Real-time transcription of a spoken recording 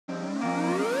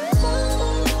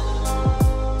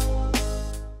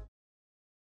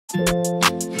Hey,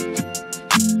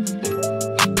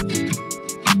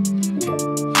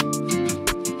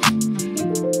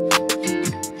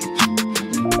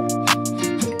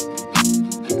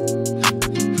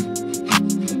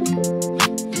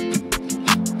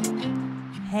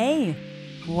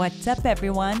 what's up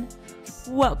everyone?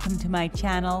 Welcome to my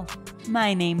channel.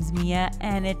 My name's Mia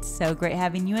and it's so great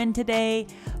having you in today.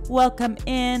 Welcome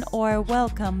in or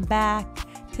welcome back.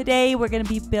 Today we're going to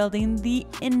be building the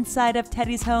inside of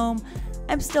Teddy's home.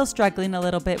 I'm still struggling a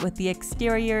little bit with the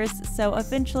exteriors, so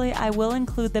eventually I will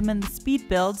include them in the speed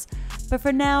builds. But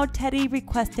for now, Teddy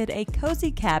requested a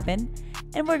cozy cabin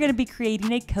and we're going to be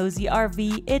creating a cozy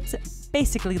RV. It's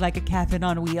basically like a cabin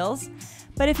on wheels.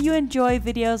 But if you enjoy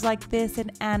videos like this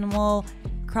and Animal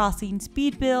Crossing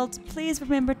speed builds, please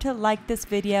remember to like this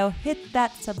video, hit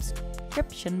that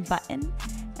subscription button,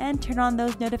 and turn on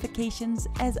those notifications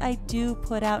as I do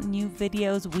put out new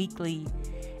videos weekly.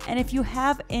 And if you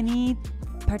have any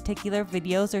particular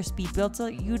videos or speed builds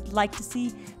that you'd like to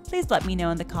see, please let me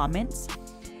know in the comments.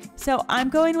 So I'm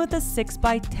going with a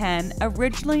 6x10.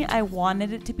 Originally I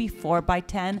wanted it to be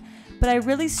 4x10, but I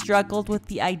really struggled with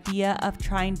the idea of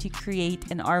trying to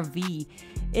create an RV.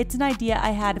 It's an idea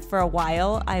I had for a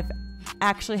while. I've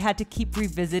actually had to keep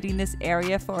revisiting this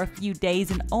area for a few days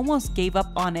and almost gave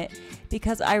up on it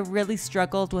because I really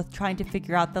struggled with trying to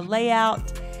figure out the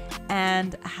layout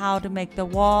and how to make the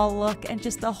wall look and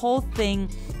just the whole thing,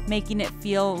 making it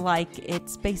feel like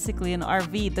it's basically an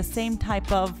RV, the same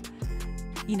type of,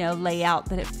 layout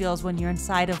that it feels when you're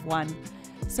inside of one.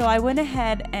 So I went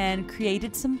ahead and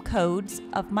created some codes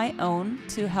of my own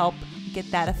to help get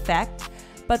that effect.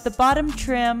 But the bottom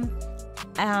trim,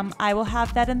 I will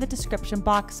have that in the description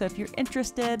box. So if you're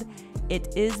interested,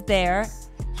 it is there.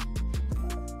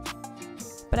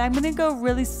 But I'm going to go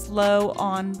really slow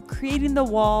on creating the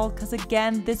wall because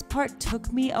again, this part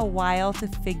took me a while to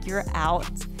figure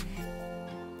out.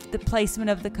 The placement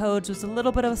of the codes was a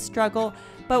little bit of a struggle.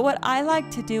 But what I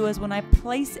like to do is when I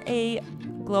place a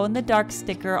glow-in-the-dark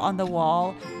sticker on the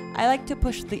wall, I like to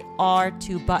push the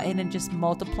R2 button and just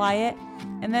multiply it,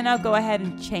 and then I'll go ahead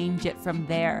and change it from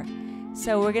there.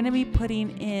 So we're going to be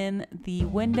putting in the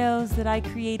windows that I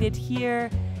created here.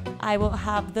 I will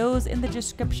have those in the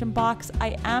description box.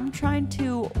 I am trying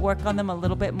to work on them a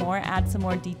little bit more, add some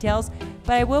more details,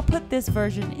 but I will put this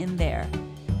version in there.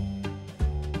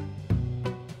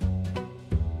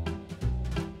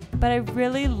 But I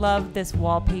really love this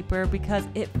wallpaper because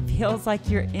it feels like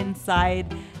you're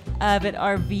inside of an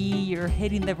RV, you're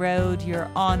hitting the road,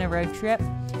 you're on a road trip.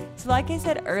 So like I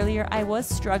said earlier, I was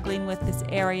struggling with this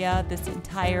area, this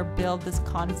entire build, this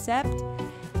concept.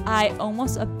 I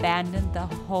almost abandoned the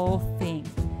whole thing.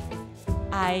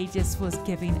 I just was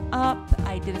giving up.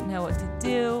 I didn't know what to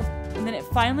do. And then it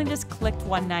finally just clicked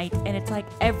one night and it's like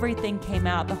everything came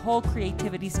out. The whole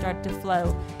creativity started to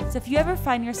flow. So if you ever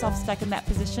find yourself stuck in that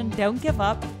position, don't give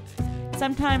up.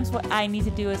 Sometimes what I need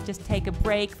to do is just take a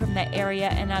break from that area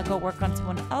and I'll go work on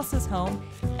someone else's home.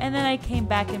 And then I came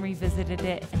back and revisited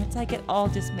it and it's like it all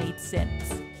just made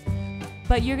sense.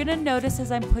 But you're gonna notice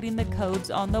as I'm putting the codes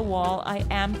on the wall, I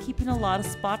am keeping a lot of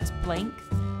spots blank.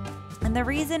 And the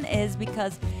reason is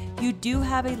because you do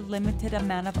have a limited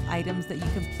amount of items that you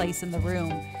can place in the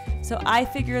room. So I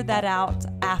figured that out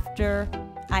after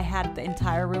I had the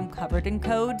entire room covered in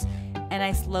codes and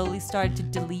I slowly started to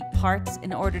delete parts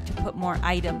in order to put more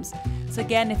items. So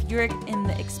again, if you're in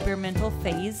the experimental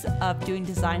phase of doing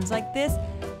designs like this,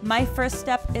 my first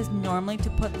step is normally to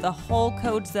put the whole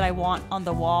codes that I want on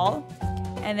the wall.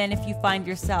 And then if you find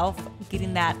yourself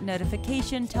getting that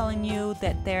notification telling you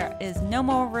that there is no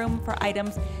more room for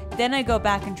items, then I go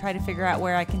back and try to figure out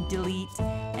where I can delete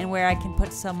and where I can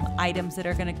put some items that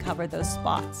are going to cover those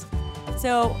spots.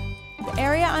 So the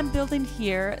area I'm building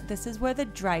here, this is where the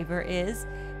driver is,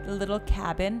 the little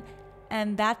cabin,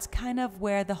 and that's kind of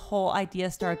where the whole idea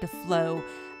started to flow.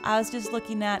 I was just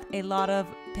looking at a lot of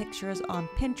pictures on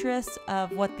Pinterest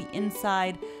of what the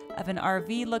inside of an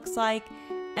RV looks like.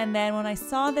 And then when I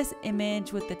saw this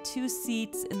image with the 2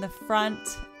 seats in the front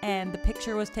and the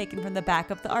picture was taken from the back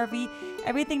of the RV,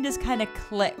 everything just kind of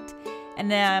clicked.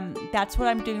 And that's what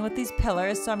I'm doing with these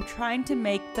pillars. So I'm trying to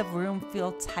make the room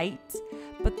feel tight,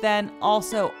 but then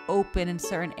also open in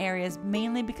certain areas,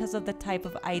 mainly because of the type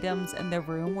of items and the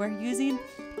room we're using.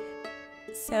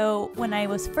 So when I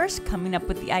was first coming up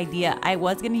with the idea, I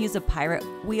was going to use a pirate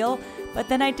wheel, but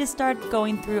then I just started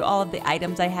going through all of the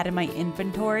items I had in my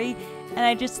inventory, and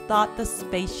I just thought the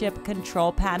spaceship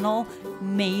control panel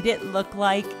made it look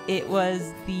like it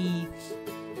was the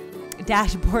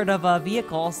dashboard of a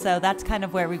vehicle. So that's kind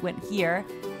of where we went here.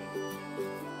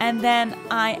 And then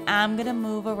I am gonna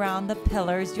move around the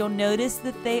pillars. You'll notice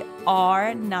that they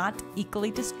are not equally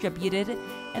distributed.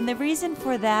 And the reason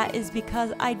for that is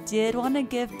because I did want to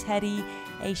give Teddy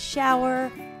a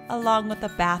shower along with a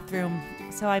bathroom.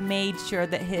 So I made sure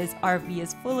that his RV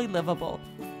is fully livable.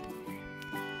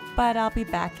 But I'll be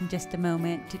back in just a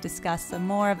moment to discuss some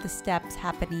more of the steps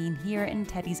happening here in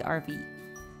Teddy's RV.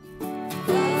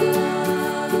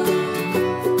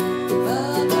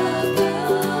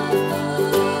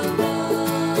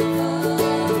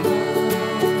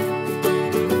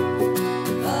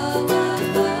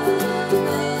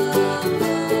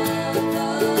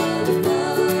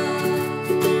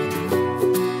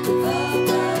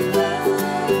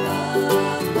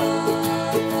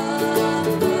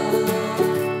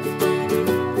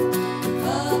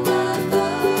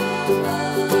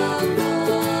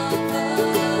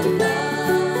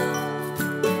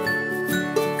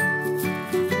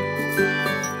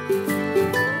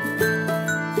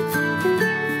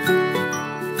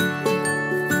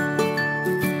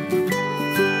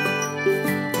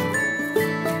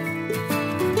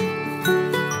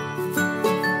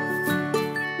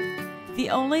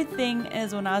 Thing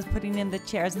is, when I was putting in the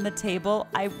chairs and the table,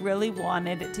 I really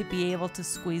wanted it to be able to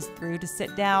squeeze through to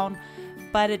sit down,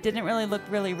 but it didn't really look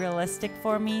really realistic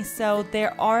for me. So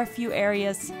there are a few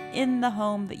areas in the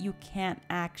home that you can't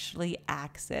actually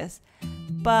access,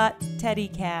 but Teddy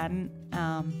can.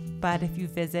 But if you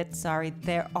visit, sorry,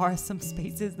 there are some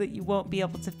spaces that you won't be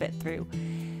able to fit through.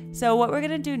 So what we're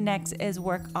gonna do next is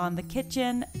work on the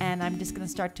kitchen, and I'm just gonna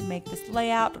start to make this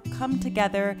layout come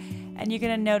together. And you're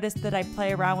gonna notice that I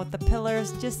play around with the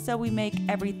pillars just so we make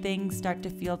everything start to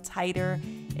feel tighter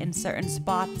in certain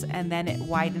spots, and then it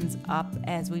widens up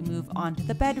as we move on to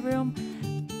the bedroom.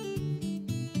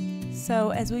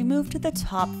 So as we move to the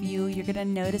top view, you're gonna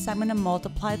notice I'm gonna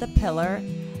multiply the pillar.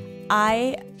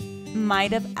 I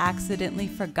might have accidentally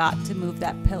forgot to move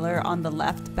that pillar on the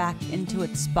left back into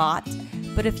its spot.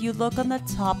 But if you look on the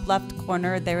top left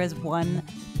corner, there is one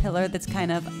pillar that's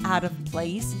kind of out of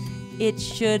place. It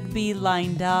should be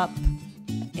lined up.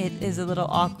 It is a little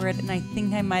awkward, and I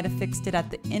think I might have fixed it at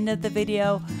the end of the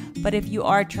video. But if you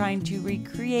are trying to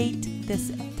recreate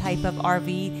this type of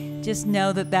RV, just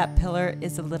know that that pillar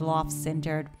is a little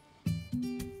off-centered.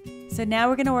 So now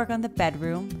we're gonna work on the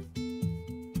bedroom.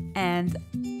 And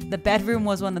the bedroom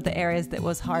was one of the areas that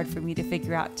was hard for me to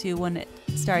figure out too when it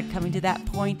started coming to that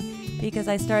point, because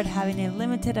I started having a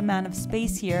limited amount of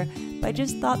space here, but I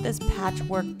just thought this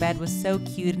patchwork bed was so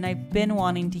cute and I've been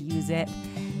wanting to use it.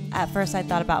 At first I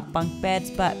thought about bunk beds,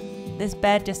 but this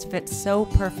bed just fits so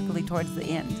perfectly towards the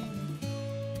end.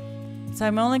 So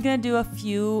I'm only going to do a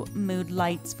few mood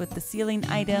lights with the ceiling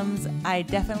items. I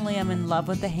definitely am in love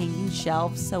with the hanging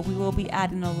shelves, so we will be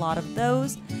adding a lot of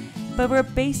those. But we're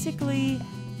basically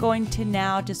going to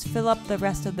now just fill up the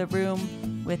rest of the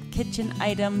room with kitchen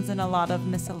items and a lot of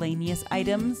miscellaneous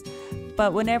items.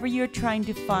 But whenever you're trying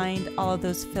to find all of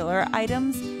those filler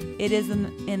items, it is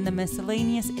in the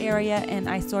miscellaneous area, and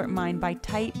I sort mine by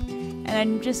type. And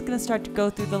I'm just going to start to go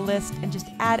through the list and just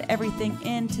add everything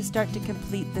in to start to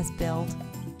complete this build.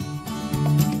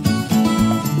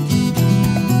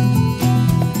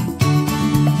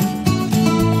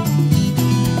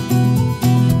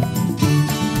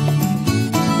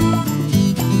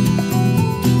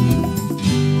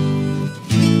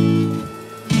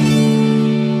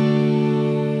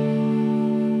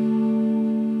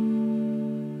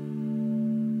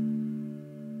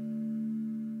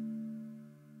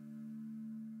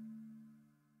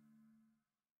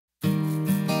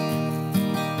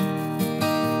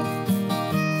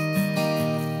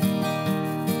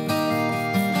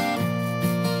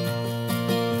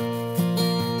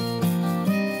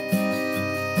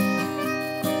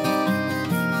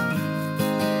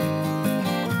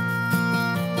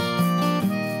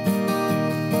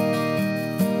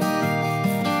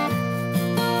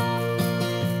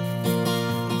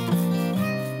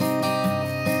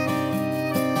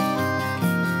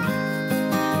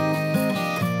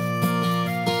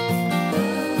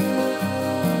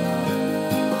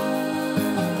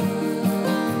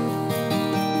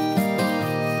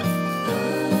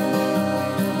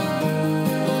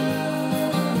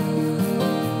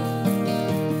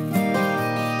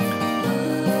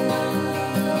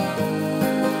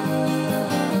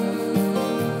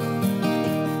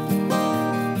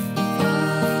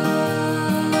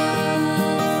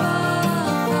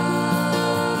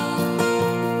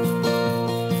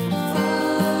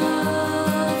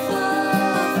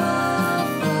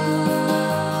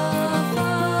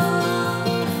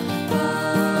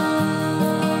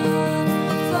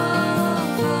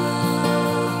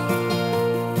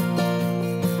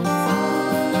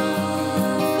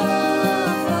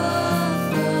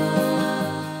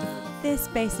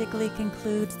 basically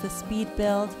concludes the speed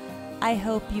build. I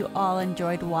hope you all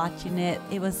enjoyed watching it.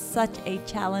 It was such a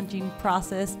challenging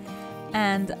process,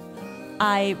 and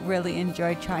I really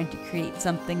enjoyed trying to create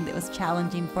something that was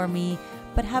challenging for me.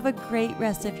 But have a great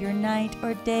rest of your night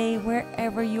or day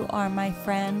wherever you are, my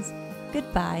friends.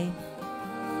 Goodbye.